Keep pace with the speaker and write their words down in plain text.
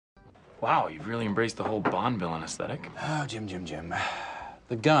Wow, you've really embraced the whole Bond villain aesthetic. Oh, Jim.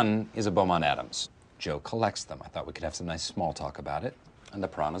 The gun is a Beaumont Adams. Joe collects them. I thought we could have some nice small talk about it. And the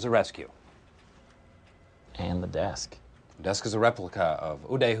piranha's a rescue. And the desk. The desk is a replica of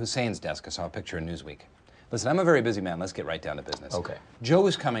Uday Hussein's desk. I saw a picture in Newsweek. Listen, I'm a very busy man. Let's get right down to business. Okay. Joe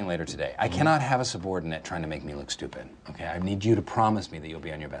is coming later today. I cannot have a subordinate trying to make me look stupid. Okay, I need you to promise me that you'll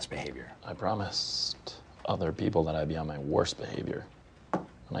be on your best behavior. I promised other people that I'd be on my worst behavior.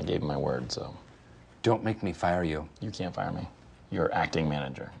 And I gave my word, so. Don't make me fire you. You can't fire me. You're acting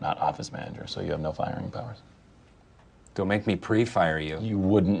manager, not office manager, so you have no firing powers. Don't make me pre-fire you. You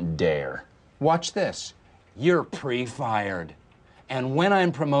wouldn't dare. Watch this. You're pre-fired. And when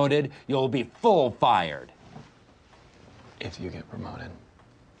I'm promoted, you'll be full fired. If you get promoted.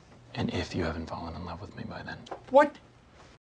 And if you haven't fallen in love with me by then. What